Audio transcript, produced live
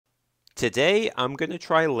Today I'm going to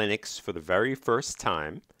try Linux for the very first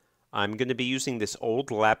time. I'm going to be using this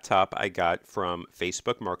old laptop I got from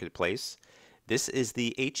Facebook Marketplace. This is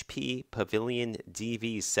the HP Pavilion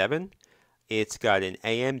DV7. It's got an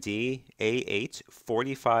AMD A8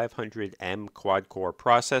 4500M quad-core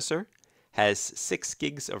processor, has 6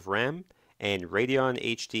 gigs of RAM, and Radeon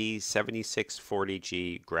HD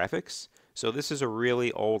 7640G graphics. So this is a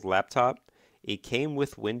really old laptop. It came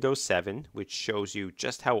with Windows 7, which shows you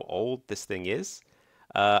just how old this thing is.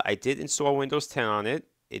 I did install Windows 10 on it.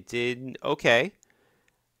 It did okay.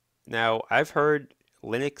 Now, I've heard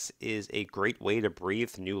Linux is a great way to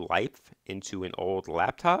breathe new life into an old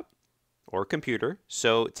laptop or computer.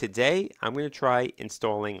 So today, I'm going to try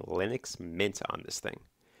installing Linux Mint on this thing.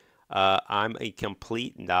 I'm a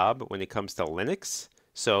complete knob when it comes to Linux,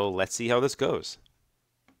 so let's see how this goes.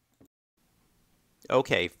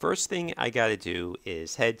 Okay, first thing I got to do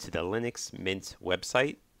is head to the Linux Mint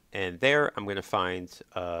website, and there I'm going to find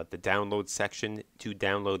the download section to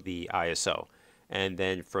download the ISO. And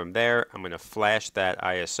then from there, I'm going to flash that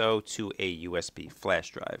ISO to a USB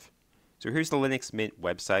flash drive. So here's the Linux Mint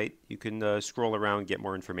website. You can scroll around and get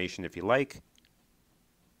more information if you like.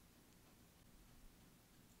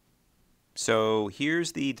 So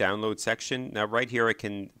here's the download section. Now right here I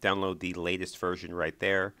can download the latest version right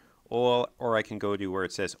there. Or I can go to where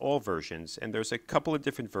it says all versions, and there's a couple of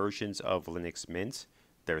different versions of Linux Mint.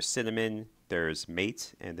 There's Cinnamon, there's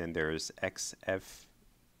Mate, and then there's XFCE.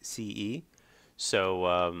 So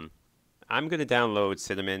I'm going to download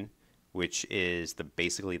Cinnamon, which is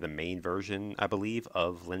basically the main version, I believe,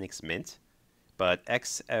 of Linux Mint. But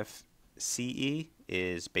XFCE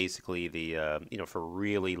is basically the for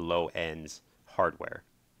really low-end hardware.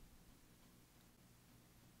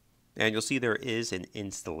 And you'll see there is an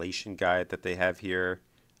installation guide that they have here,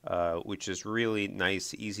 which is really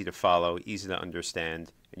nice, easy to follow, easy to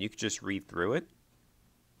understand, and you can just read through it.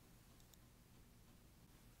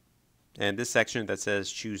 And this section that says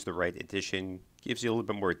choose the right edition gives you a little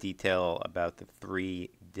bit more detail about the 3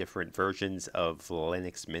 different versions of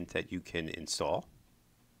Linux Mint that you can install.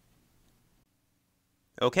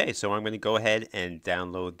 Okay, so I'm going to go ahead and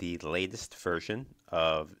download the latest version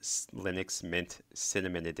of Linux Mint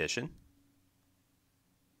Cinnamon Edition.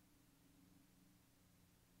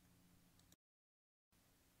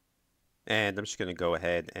 And I'm just going to go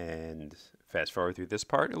ahead and fast forward through this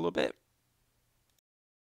part a little bit.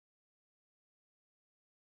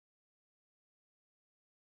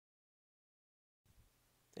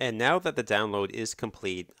 And now that the download is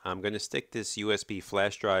complete, I'm going to stick this USB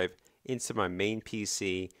flash drive into my main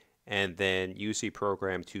PC and then use the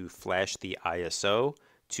program to flash the ISO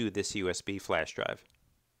to this USB flash drive.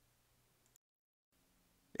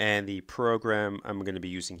 And the program I'm going to be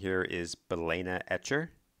using here is Balena Etcher.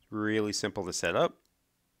 Really simple to set up.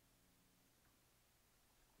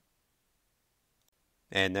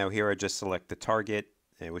 And now here I just select the target,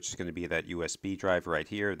 which is going to be that USB drive right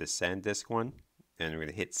here, the SanDisk one. And I'm going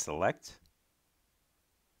to hit select.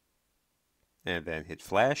 And then hit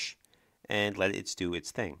flash. And let it do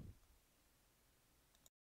its thing.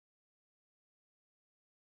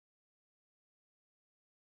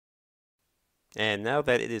 And now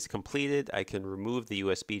that it is completed, I can remove the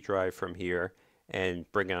USB drive from here and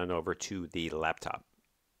bring it on over to the laptop.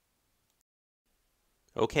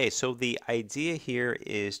 Okay, so the idea here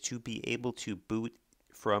is to be able to boot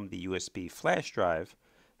from the USB flash drive.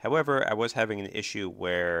 However, I was having an issue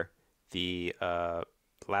where the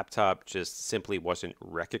laptop just simply wasn't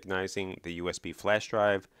recognizing the USB flash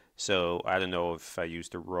drive. So I don't know if I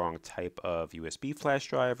used the wrong type of USB flash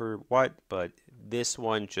drive or what, but this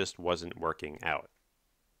one just wasn't working out.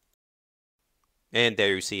 And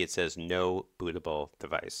there you see it says no bootable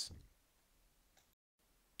device.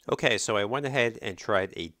 Okay, so I went ahead and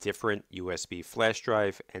tried a different USB flash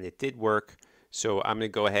drive and it did work. So I'm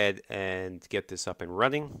going to go ahead and get this up and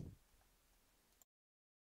running.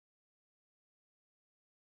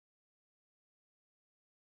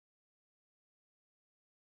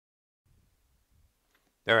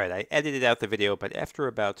 All right, I edited out the video, but after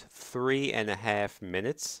about 3.5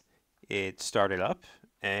 minutes, it started up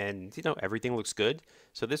and everything looks good.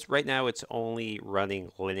 So this right now, it's only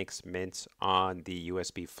running Linux Mint on the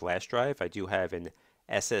USB flash drive. I do have an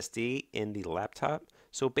SSD in the laptop.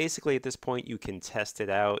 So basically at this point, you can test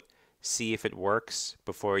it out, see if it works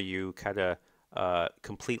before you kind of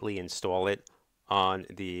completely install it on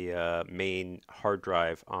the main hard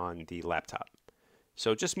drive on the laptop.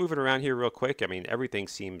 So just moving around here real quick, I mean, everything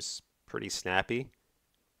seems pretty snappy.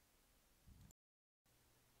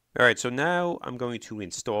 All right, so now I'm going to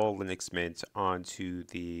install Linux Mint onto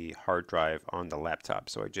the hard drive on the laptop.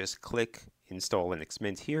 So I just click install Linux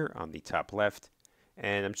Mint here on the top left,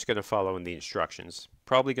 and I'm just going to follow in the instructions.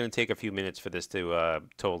 Probably going to take a few minutes for this to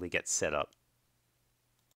totally get set up.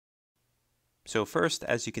 So first,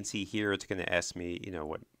 as you can see here, it's going to ask me,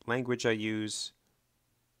 what language I use.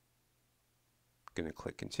 I'm going to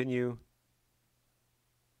click continue.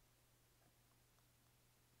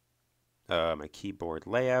 My keyboard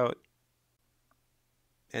layout.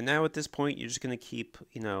 And now at this point, you're just going to keep,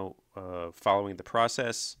 following the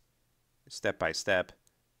process step by step.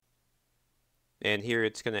 And here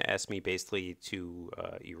it's going to ask me basically to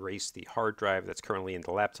erase the hard drive that's currently in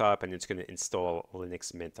the laptop, and it's going to install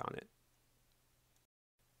Linux Mint on it.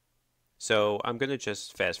 So I'm going to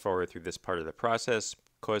just fast forward through this part of the process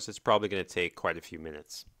because it's probably going to take quite a few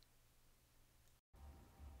minutes.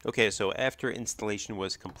 Okay, so after installation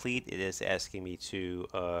was complete, it is asking me to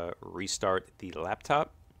restart the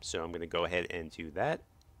laptop. So I'm going to go ahead and do that.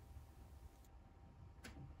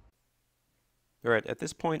 All right, at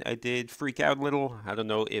this point I did freak out a little. I don't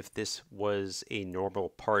know if this was a normal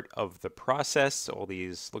part of the process. All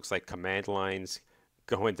these looks like command lines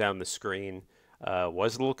going down the screen.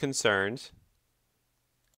 Was a little concerned.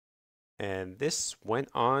 And this went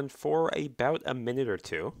on for about a minute or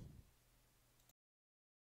two.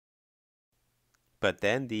 But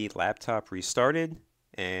then the laptop restarted,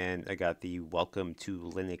 and I got the Welcome to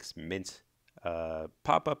Linux Mint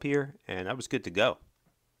pop-up here, and I was good to go.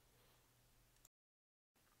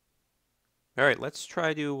 All right, let's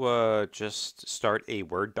try to just start a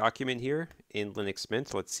Word document here in Linux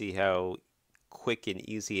Mint. Let's see how quick and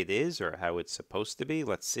easy it is, or how it's supposed to be.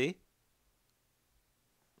 Let's see.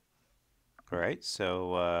 All right,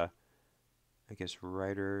 so I guess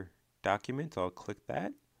writer document, I'll click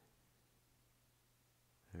that.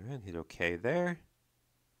 All right, hit OK there.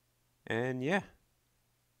 And yeah,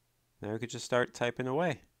 now we could just start typing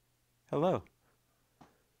away. Hello.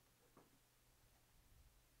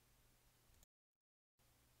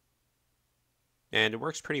 And it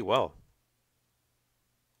works pretty well.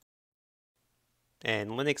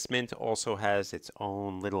 And Linux Mint also has its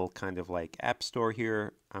own little kind of like app store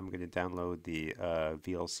here. I'm going to download the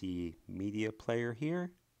VLC media player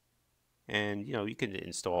here. And you can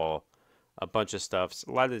install a bunch of stuff,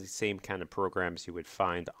 a lot of the same kind of programs you would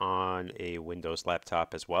find on a Windows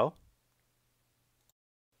laptop as well.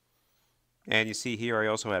 And you see here I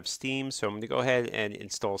also have Steam, so I'm going to go ahead and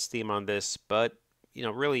install Steam on this, but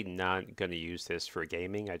really not going to use this for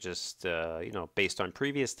gaming. I just, based on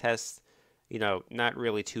previous tests, not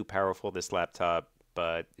really too powerful, this laptop,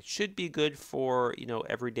 but it should be good for,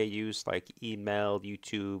 everyday use like email,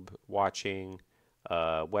 YouTube, watching,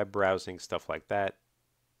 web browsing, stuff like that.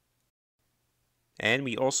 And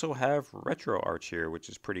we also have RetroArch here, which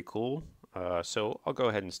is pretty cool. So I'll go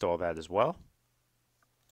ahead and install that as well.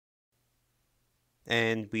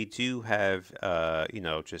 And we do have,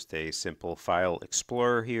 just a simple file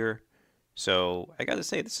explorer here. So I gotta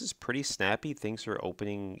say, this is pretty snappy. Things are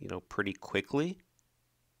opening, pretty quickly.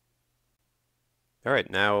 All right,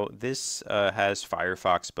 now this has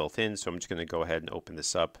Firefox built in, so I'm just gonna go ahead and open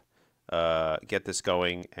this up, get this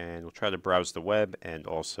going, and we'll try to browse the web and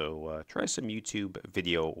also try some YouTube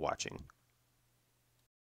video watching.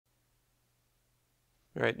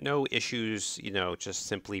 All right, no issues, just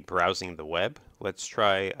simply browsing the web. Let's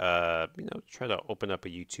try, try to open up a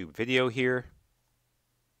YouTube video here.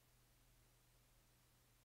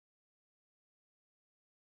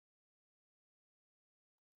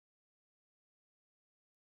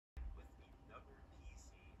 With another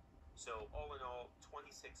PC. So all in all,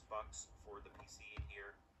 $26 for the PC in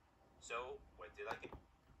here. So what did I get?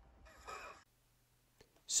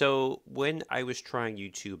 So when I was trying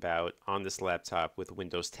YouTube out on this laptop with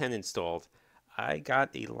Windows 10 installed, I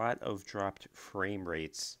got a lot of dropped frame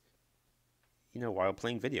rates, while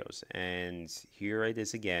playing videos. And here it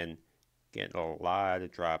is again, getting a lot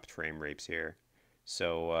of dropped frame rates here.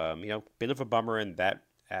 So, bit of a bummer in that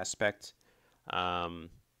aspect. I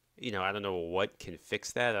don't know what can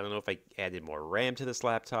fix that. I don't know if I added more RAM to this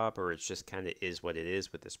laptop or it just kind of is what it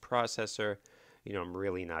is with this processor. I'm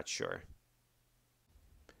really not sure.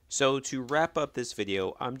 So to wrap up this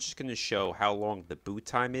video, I'm just going to show how long the boot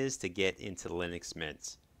time is to get into Linux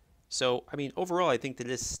Mint. So, overall, I think that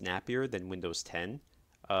it is snappier than Windows 10.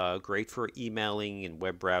 Great for emailing and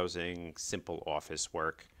web browsing, simple office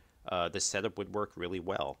work. The setup would work really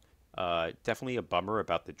well. Definitely a bummer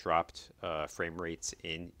about the dropped frame rates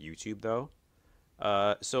in YouTube, though.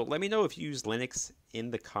 So let me know if you use Linux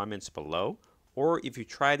in the comments below, or if you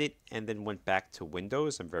tried it and then went back to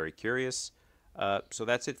Windows. I'm very curious. So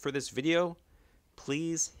that's it for this video.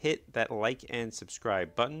 Please hit that like and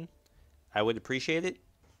subscribe button. I would appreciate it.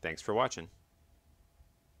 Thanks for watching.